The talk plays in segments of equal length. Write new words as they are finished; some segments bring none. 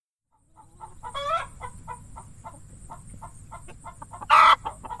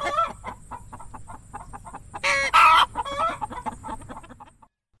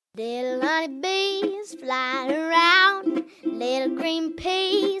Little honeybees flying around, little green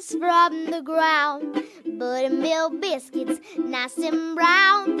peas from the ground, buttermilk biscuits nice and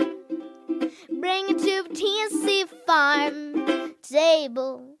brown, bring it to the Tennessee farm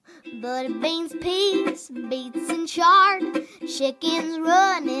table. Butter beans, peas, beets and chard, chickens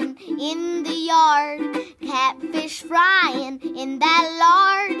running in the yard, catfish frying in that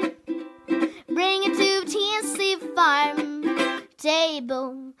lard. Bring it to the Tennessee farm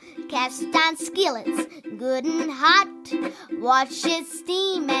table. Cast iron skillets, good and hot, watch it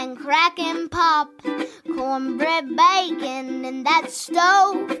steam and crack and pop. Cornbread, bacon in that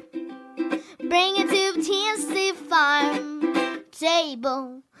stove. Bring it to the Tennessee farm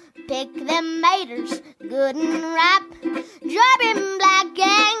table. Pick them maters, good and ripe, dropping black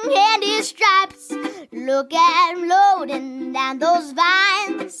and candy stripes. Look at 'em loading down those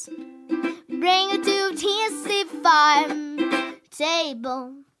vines. Bring it to Tennessee farm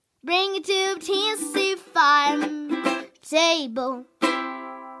table. Bring it to Tennessee farm table.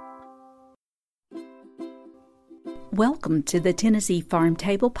 Welcome to the Tennessee Farm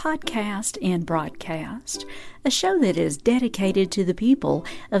Table podcast and broadcast, a show that is dedicated to the people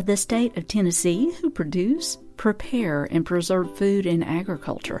of the state of Tennessee who produce, prepare, and preserve food and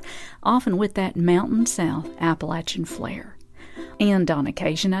agriculture, often with that Mountain South Appalachian flair. And on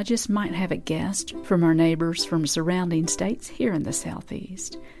occasion, I just might have a guest from our neighbors from surrounding states here in the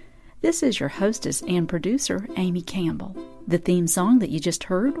Southeast. This is your hostess and producer, Amy Campbell. The theme song that you just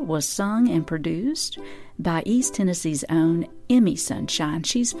heard was sung and produced by East Tennessee's own Emmy Sunshine.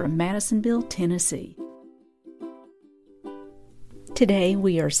 She's from Madisonville, Tennessee. Today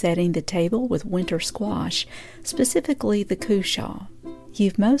we are setting the table with winter squash, specifically the cushaw.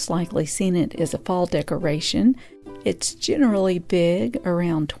 You've most likely seen it as a fall decoration. It's generally big,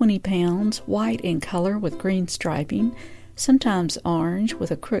 around 20 pounds, white in color with green striping, sometimes orange with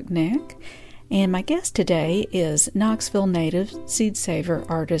a crook neck. And my guest today is Knoxville native, seed saver,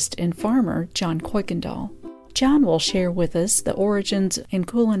 artist, and farmer John Kuykendall. John will share with us the origins and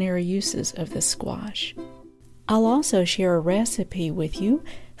culinary uses of this squash. I'll also share a recipe with you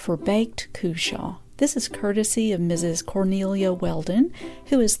for baked cushaw. This is courtesy of Mrs. Cornelia Weldon,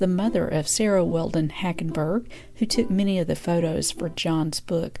 who is the mother of Sarah Weldon Hackenberg, who took many of the photos for John's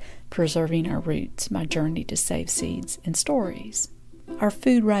book, Preserving Our Roots, My Journey to Save Seeds and Stories. Our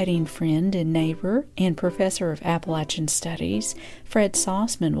food writing friend and neighbor and professor of Appalachian Studies, Fred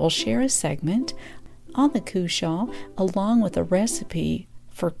Sauceman, will share a segment on the cushaw along with a recipe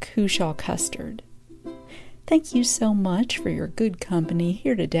for cushaw custard. Thank you so much for your good company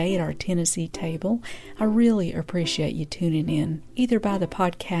here today at our Tennessee table. I really appreciate you tuning in, either by the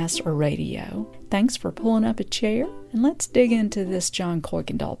podcast or radio. Thanks for pulling up a chair, and let's dig into this John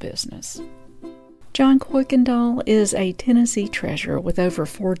Kuykendall business. John Kuykendall is a Tennessee treasure with over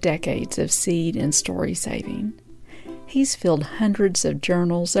 4 decades of seed and story saving. He's filled hundreds of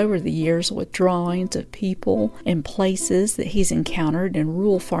journals over the years with drawings of people and places that he's encountered in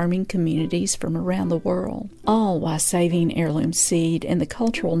rural farming communities from around the world, all while saving heirloom seed and the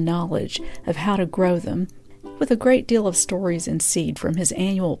cultural knowledge of how to grow them, with a great deal of stories and seed from his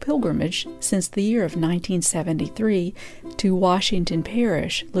annual pilgrimage since the year of 1973 to Washington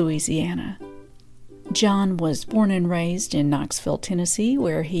Parish, Louisiana. John was born and raised in Knoxville, Tennessee,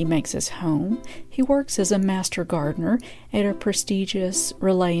 where he makes his home. He works as a master gardener at a prestigious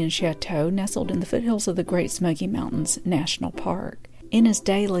Relais and Chateau nestled in the foothills of the Great Smoky Mountains National Park. In his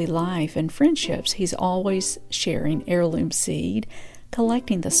daily life and friendships, he's always sharing heirloom seed,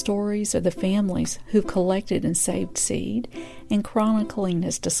 collecting the stories of the families who've collected and saved seed, and chronicling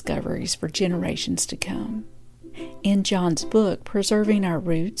his discoveries for generations to come. In John's book, Preserving Our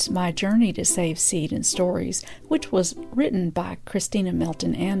Roots, My Journey to Save Seed and Stories, which was written by Christina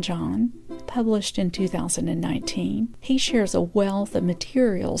Melton and John, published in 2019, he shares a wealth of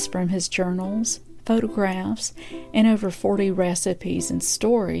materials from his journals, photographs, and over 40 recipes and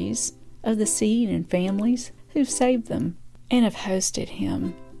stories of the seed and families who've saved them and have hosted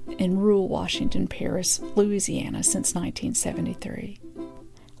him in rural Washington Parish, Louisiana since 1973.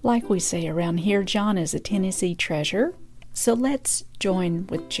 Like we say around here, John is a Tennessee treasure. So let's join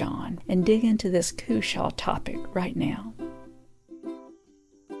with John and dig into this cushaw topic right now.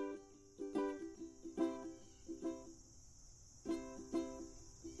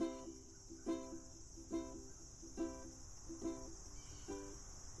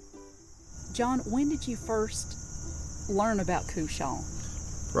 John, when did you first learn about cushaw?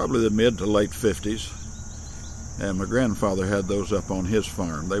 Probably the mid to late 50s. And my grandfather had those up on his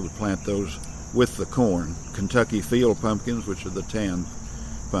farm. They would plant those with the corn. Kentucky field pumpkins, which are the tan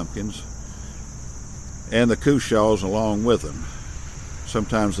pumpkins, and the cushaws along with them.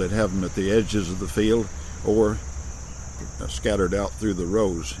 Sometimes they'd have them at the edges of the field or scattered out through the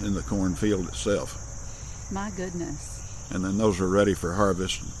rows in the cornfield itself. My goodness. And then those are ready for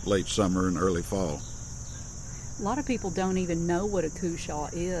harvest late summer and early fall. A lot of people don't even know what a cushaw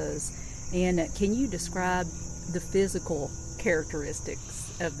is. And can you describe the physical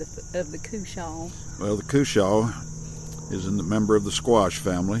characteristics of the cushaw? Well, the cushaw is a member of the squash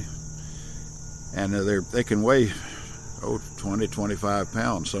family, and they can weigh 20, 25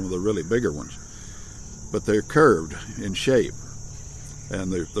 pounds, some of the really bigger ones. But they're curved in shape,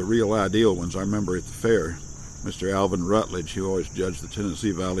 and they're the real ideal ones. I remember at the fair, Mr. Alvin Rutledge, who always judged the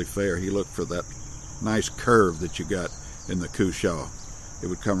Tennessee Valley Fair, he looked for that nice curve that you got in the cushaw. It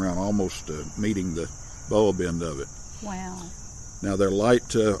would come around almost meeting the bulb end of it. Wow. Now they're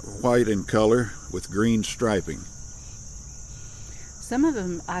light white in color with green striping. Some of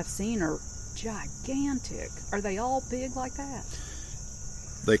them I've seen are gigantic. Are they all big like that?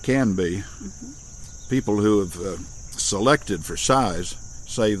 They can be. Mm-hmm. People who have selected for size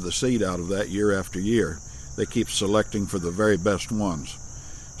save the seed out of that year after year. They keep selecting for the very best ones,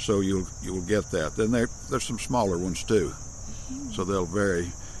 so you'll get that. Then there's some smaller ones too, mm-hmm. So they'll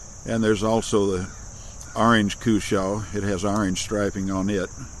vary. And there's also the orange cushaw. It has orange striping on it,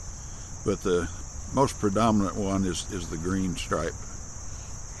 but the most predominant one is the green stripe.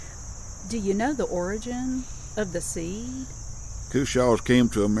 Do you know the origin of the seed? Cushaws came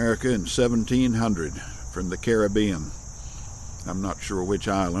to America in 1700 from the Caribbean. I'm not sure which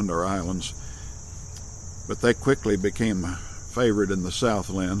island or islands, but they quickly became a favorite in the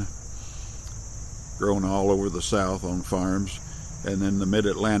Southland, grown all over the South on farms, and in the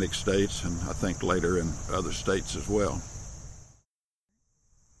mid-Atlantic states, and I think later in other states as well.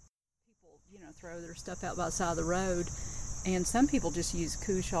 People, throw their stuff out by the side of the road, and some people just use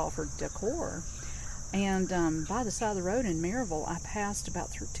cushaw for decor. And by the side of the road in Maryville, I passed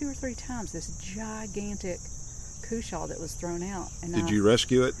about 2 or 3 times this gigantic cushaw that was thrown out. And did you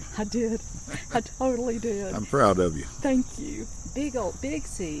rescue it? I did. I totally did. I'm proud of you. Thank you. Big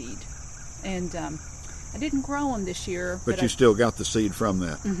seed. And I didn't grow them this year. But you still got the seed from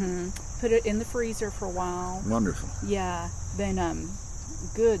that. Mm-hmm. Put it in the freezer for a while. Wonderful. Yeah. Then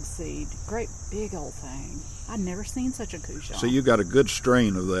good seed. Great big old thing. I'd never seen such a cushaw. So you got a good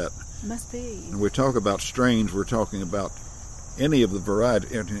strain of that. Must be. And we talk about strains, we're talking about any of the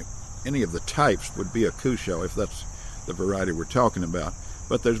variety, any of the types would be a cushaw if that's the variety we're talking about.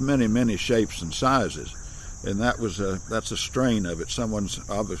 But there's many shapes and sizes, and that's a strain of it. Someone's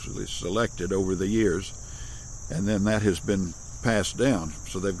obviously selected over the years, and then that has been passed down.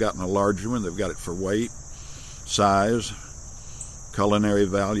 So they've gotten a larger one. They've got it for weight, size, culinary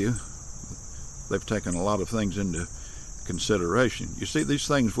value. They've taken a lot of things into consideration. You see, these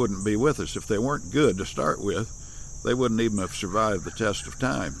things wouldn't be with us if they weren't good to start with. They wouldn't even have survived the test of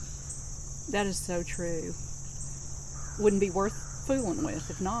time. That is so true. Wouldn't be worth fooling with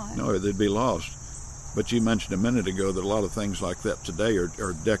if not. No, they'd be lost. But you mentioned a minute ago that a lot of things like that today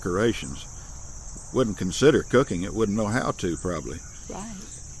are decorations. Wouldn't consider cooking it, wouldn't know how to probably. Right.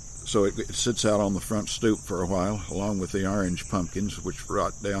 So it sits out on the front stoop for a while, along with the orange pumpkins, which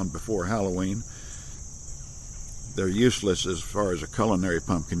rot down before Halloween. They're useless as far as a culinary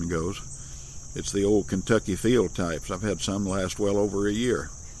pumpkin goes. It's the old Kentucky field types. I've had some last well over a year.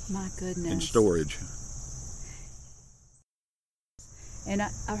 My goodness. In storage. And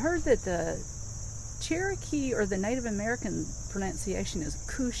I've heard that the Cherokee or the Native American pronunciation is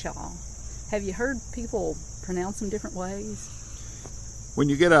cushaw. Have you heard people pronounce them different ways? When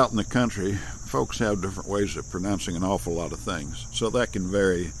you get out in the country, folks have different ways of pronouncing an awful lot of things. So that can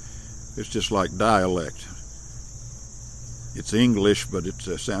vary. It's just like dialect. It's English, but it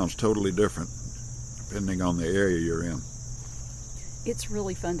sounds totally different depending on the area you're in. It's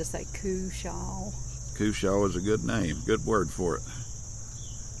really fun to say cushaw. Cushaw is a good name, good word for it.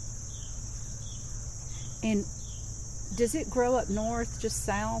 And does it grow up north, just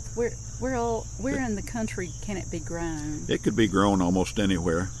south? Where in the country can it be grown? It could be grown almost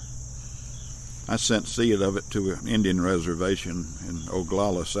anywhere. I sent seed of it to an Indian reservation in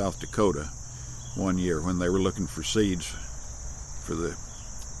Oglala, South Dakota, one year when they were looking for seeds for the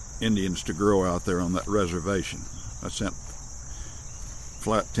Indians to grow out there on that reservation. I sent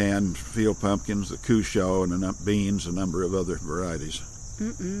flat tan field pumpkins, the cushaw, and beans, a number of other varieties.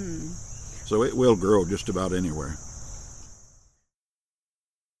 So it will grow just about anywhere.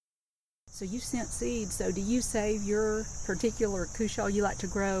 So you sent seeds. So do you save your particular cushaw you like to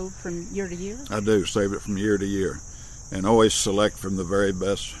grow from year to year? I do, save it from year to year, and always select from the very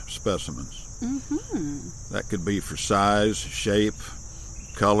best specimens. That could be for size, shape,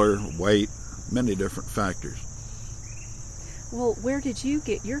 color, weight, many different factors. Well, where did you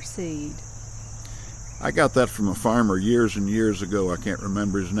get your seed? I got that from a farmer years and years ago. I can't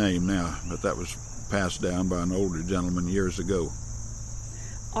remember his name now, but that was passed down by an older gentleman years ago.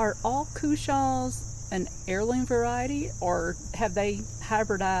 Are all Cushaws an heirloom variety, or have they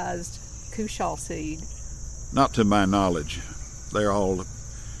hybridized Cushaw seed? Not to my knowledge. They all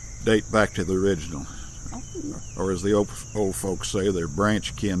date back to the original. Oh. Or as the old folks say, they're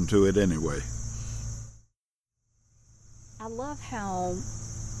branch kin to it anyway. I love how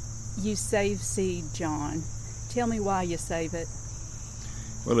you save seed, John. Tell me why you save it.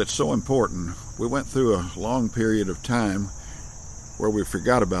 Well, it's so important. We went through a long period of time where we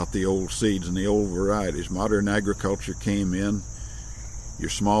forgot about the old seeds and the old varieties. Modern agriculture came in. Your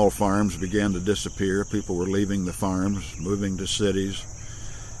small farms began to disappear. People were leaving the farms, moving to cities.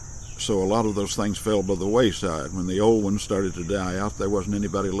 So a lot of those things fell by the wayside. When the old ones started to die out, there wasn't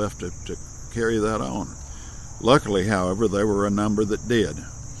anybody left to carry that on. Luckily, however, there were a number that did,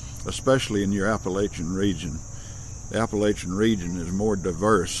 especially in your Appalachian region. The Appalachian region is more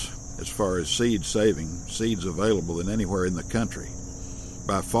diverse as far as seed saving, seeds available than anywhere in the country,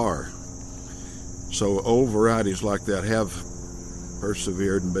 by far. So old varieties like that have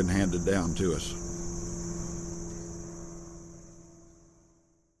persevered and been handed down to us.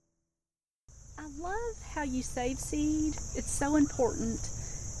 I love how you save seed. It's so important.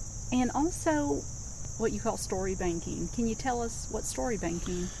 And also what you call story banking. Can you tell us what story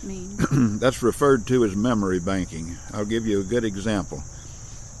banking means? That's referred to as memory banking. I'll give you a good example.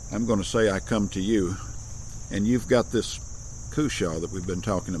 I'm going to say I come to you, and you've got this Cushaw that we've been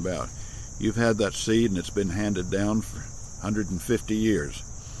talking about. You've had that seed, and it's been handed down for 150 years.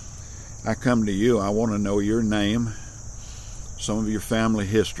 I come to you, I want to know your name, some of your family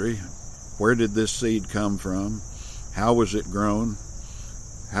history. Where did this seed come from? How was it grown?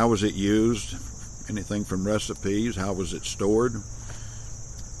 How was it used? Anything from recipes, how was it stored?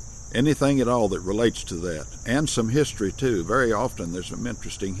 Anything at all that relates to that. And some history too. Very often there's some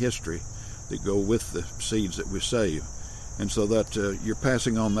interesting history that go with the seeds that we save. And so that you're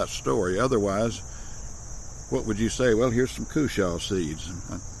passing on that story. Otherwise, what would you say? Well, here's some Cushaw seeds.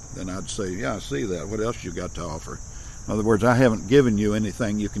 Then I'd say, yeah, I see that. What else you got to offer? In other words, I haven't given you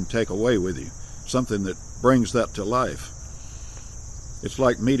anything you can take away with you. Something that brings that to life. It's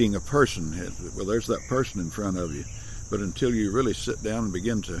like meeting a person. Well, there's that person in front of you. But until you really sit down and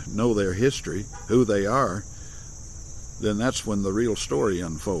begin to know their history, who they are, then that's when the real story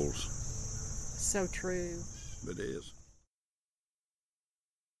unfolds. So true. It is.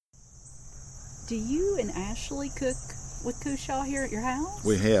 Do you and Ashley cook with Cushaw here at your house?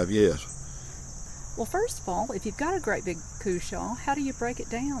 We have, yes. Well, first of all, if you've got a great big Cushaw, how do you break it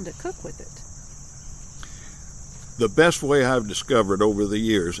down to cook with it? The best way I've discovered over the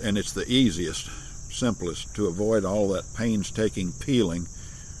years, and it's the easiest, simplest, to avoid all that painstaking peeling,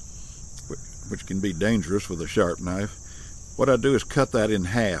 which can be dangerous with a sharp knife, what I do is cut that in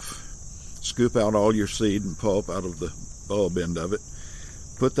half. Scoop out all your seed and pulp out of the bulb end of it.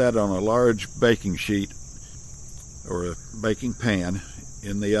 Put that on a large baking sheet or a baking pan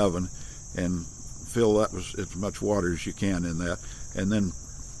in the oven and fill that with as much water as you can in that, and then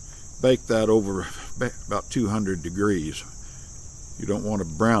bake that over about 200 degrees. You don't want to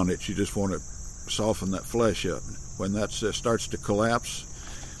brown it, you just want to soften that flesh up. When that starts to collapse,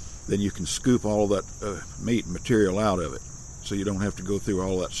 then you can scoop all that meat material out of it, so you don't have to go through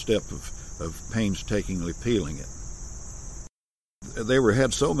all that step of painstakingly peeling it. They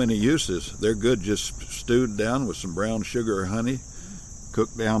had so many uses. They're good just stewed down with some brown sugar or honey,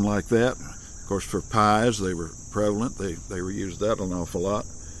 cooked down like that. Of course, for pies, they were prevalent. They were used that an awful lot.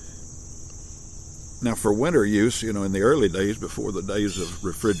 Now, for winter use, in the early days, before the days of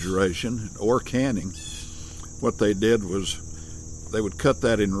refrigeration or canning, what they did was they would cut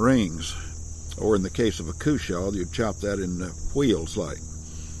that in rings, or in the case of a Cushaw, you'd chop that in wheels, like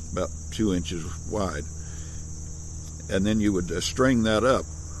about 2 inches wide. And then you would string that up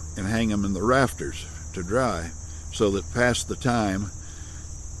and hang them in the rafters to dry, so that past the time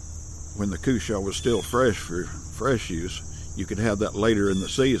when the Cushaw was still fresh for fresh use, you could have that later in the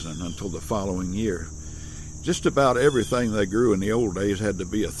season until the following year. Just about everything they grew in the old days had to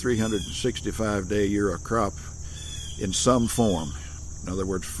be a 365-day-a-year crop in some form. In other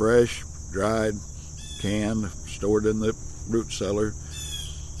words, fresh, dried, canned, stored in the root cellar.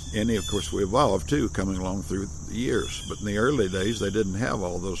 And of course, we evolved too, coming along through the years. But in the early days, they didn't have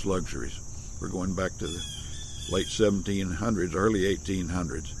all those luxuries. We're going back to the late 1700s, early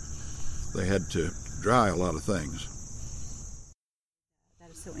 1800s. They had to dry a lot of things.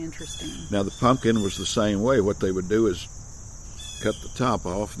 That is so interesting. Now, the pumpkin was the same way. What they would do is cut the top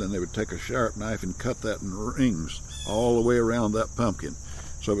off, then they would take a sharp knife and cut that in rings all the way around that pumpkin.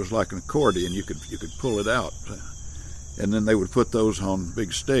 So it was like an accordion. You could pull it out. And then they would put those on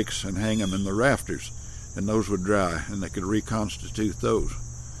big stakes and hang them in the rafters, and those would dry, and they could reconstitute those.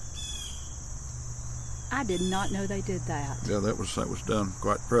 I did not know they did that. Yeah, that was done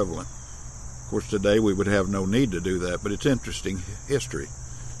quite prevalent. Of course, today we would have no need to do that, but it's interesting history.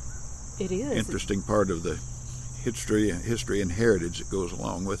 It is. Interesting part of the history and heritage that goes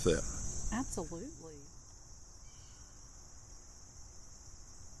along with that. Absolutely.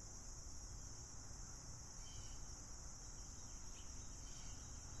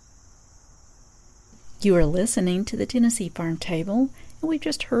 You are listening to the Tennessee Farm Table, and we've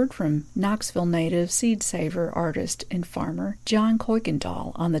just heard from Knoxville native seed saver, artist, and farmer John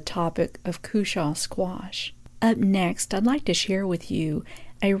Kuykendall on the topic of cushaw squash. Up next, I'd like to share with you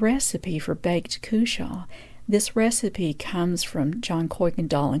a recipe for baked cushaw. This recipe comes from John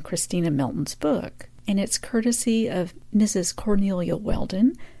Kuykendall and Christina Melton's book, and it's courtesy of Mrs. Cornelia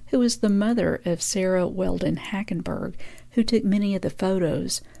Weldon, who is the mother of Sarah Weldon Hackenberg, who took many of the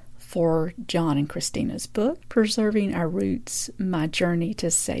photos for John and Christina's book, Preserving Our Roots, My Journey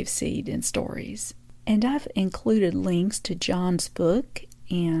to Save Seed and Stories. And I've included links to John's book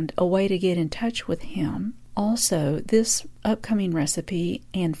and a way to get in touch with him. Also, this upcoming recipe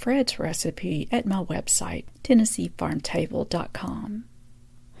and Fred's recipe at my website, TennesseeFarmTable.com.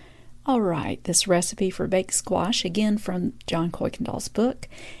 All right, this recipe for baked squash, again from John Kuykendall's book.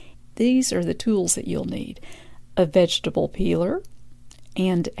 These are the tools that you'll need. A vegetable peeler,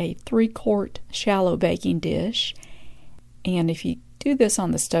 and a 3-quart shallow baking dish. And if you do this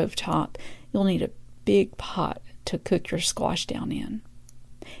on the stovetop, you'll need a big pot to cook your squash down in.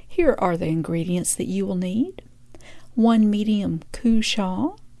 Here are the ingredients that you will need. 1 medium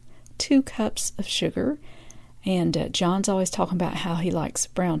cushaw, 2 cups of sugar, and John's always talking about how he likes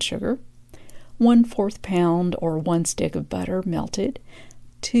brown sugar, 1/4 pound or 1 stick of butter melted,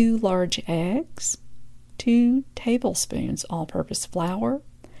 2 large eggs, 2 tablespoons all-purpose flour,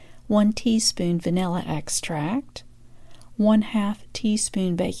 1 teaspoon vanilla extract, 1/2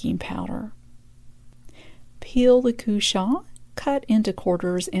 teaspoon baking powder. Peel the cushaw, cut into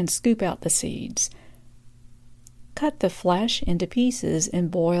quarters, and scoop out the seeds. Cut the flesh into pieces and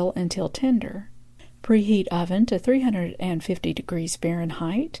boil until tender. Preheat oven to 350 degrees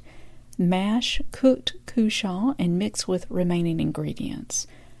Fahrenheit. Mash cooked cushaw and mix with remaining ingredients.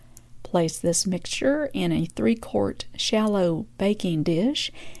 Place this mixture in a 3-quart shallow baking dish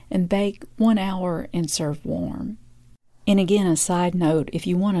and bake 1 hour and serve warm. And again, a side note, if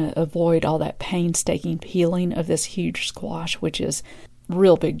you want to avoid all that painstaking peeling of this huge squash, which is a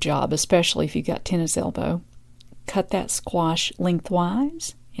real big job, especially if you've got tennis elbow, cut that squash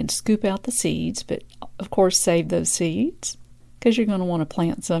lengthwise and scoop out the seeds, but of course save those seeds because you're going to want to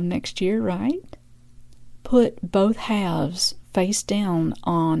plant some next year, right? Put both halves face down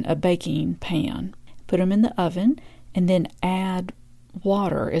on a baking pan. Put them in the oven and then add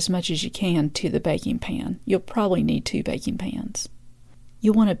water as much as you can to the baking pan. You'll probably need 2 baking pans.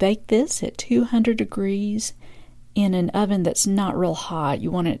 You want to bake this at 200 degrees in an oven that's not real hot.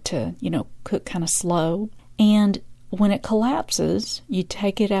 You want it to, cook kind of slow. And when it collapses, you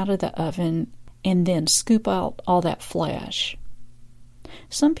take it out of the oven and then scoop out all that flesh.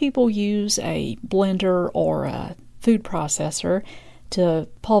 Some people use a blender or a food processor to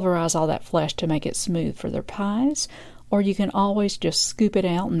pulverize all that flesh to make it smooth for their pies, or you can always just scoop it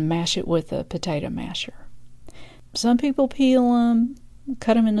out and mash it with a potato masher. Some people peel them,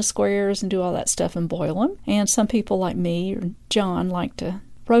 cut them into squares and do all that stuff and boil them, and some people like me or John like to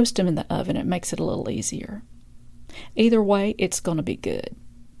roast them in the oven. It makes it a little easier. Either way, it's going to be good.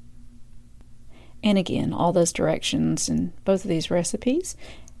 And again, all those directions and both of these recipes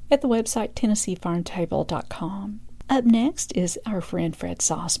at the website TennesseeFarmTable.com. Up next is our friend Fred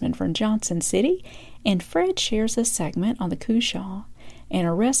Sossman from Johnson City, and Fred shares a segment on the cushaw and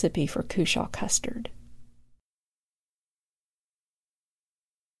a recipe for cushaw custard.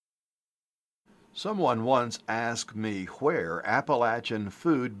 Someone once asked me where Appalachian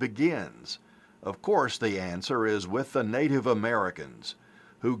food begins. Of course, the answer is with the Native Americans,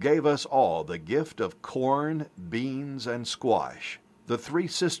 who gave us all the gift of corn, beans, and squash, the 3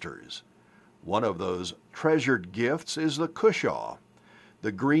 sisters. One of those treasured gifts is the cushaw,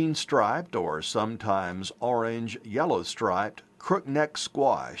 the green-striped or sometimes orange-yellow-striped crookneck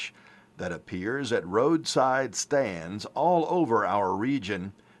squash that appears at roadside stands all over our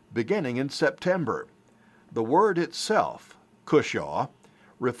region beginning in September. The word itself, cushaw,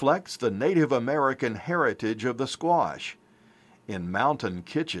 reflects the Native American heritage of the squash. In mountain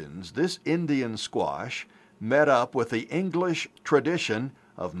kitchens, this Indian squash, met up with the English tradition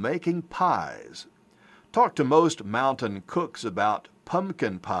of making pies. Talk to most mountain cooks about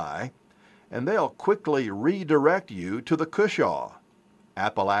pumpkin pie, and they'll quickly redirect you to the cushaw.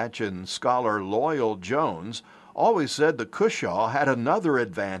 Appalachian scholar Loyal Jones always said the cushaw had another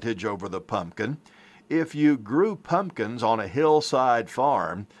advantage over the pumpkin. If you grew pumpkins on a hillside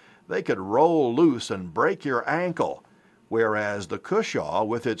farm, they could roll loose and break your ankle, whereas the cushaw,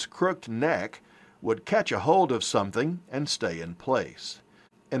 with its crooked neck, would catch a hold of something and stay in place.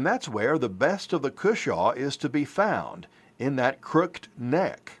 And that's where the best of the cushaw is to be found, in that crooked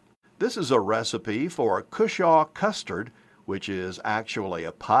neck. This is a recipe for a cushaw custard, which is actually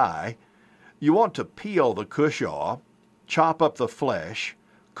a pie. You want to peel the cushaw, chop up the flesh,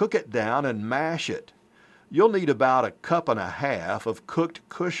 cook it down and mash it. You'll need about 1.5 cups of cooked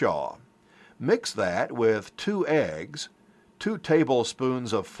cushaw. Mix that with 2 eggs, 2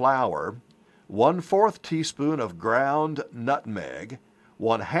 tablespoons of flour, 1/4 teaspoon of ground nutmeg,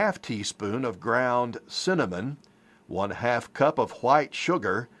 1/2 teaspoon of ground cinnamon, 1/2 cup of white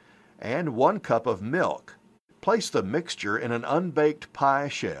sugar, and 1 cup of milk. Place the mixture in an unbaked pie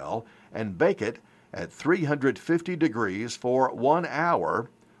shell and bake it at 350 degrees for 1 hour,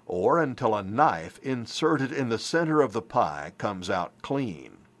 or until a knife inserted in the center of the pie comes out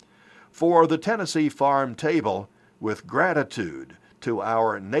clean. For the Tennessee Farm Table, with gratitude to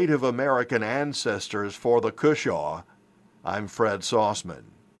our Native American ancestors for the cushaw, I'm Fred Sauceman.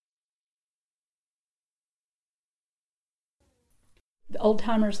 The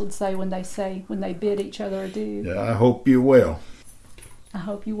old-timers would say when they bid each other adieu. Yeah, I hope you will. I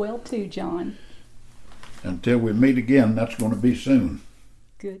hope you will too, John. Until we meet again, that's going to be soon.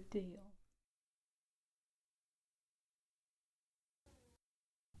 Good deal.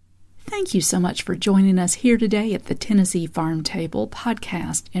 Thank you so much for joining us here today at the Tennessee Farm Table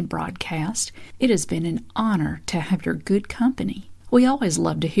podcast and broadcast. It has been an honor to have your good company. We always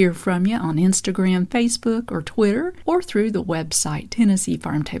love to hear from you on Instagram, Facebook, or Twitter, or through the website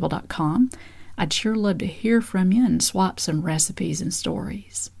TennesseeFarmTable.com. I'd sure love to hear from you and swap some recipes and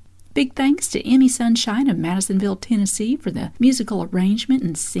stories. Big thanks to Emmy Sunshine of Madisonville, Tennessee for the musical arrangement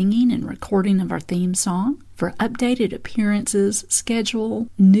and singing and recording of our theme song. For updated appearances, schedule,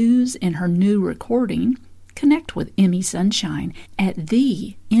 news, and her new recording, connect with Emmy Sunshine at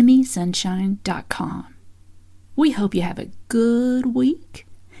theemmysunshine.com. We hope you have a good week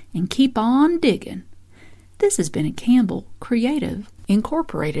and keep on digging. This has been a Campbell Creative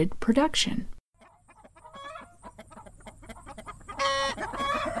Incorporated production.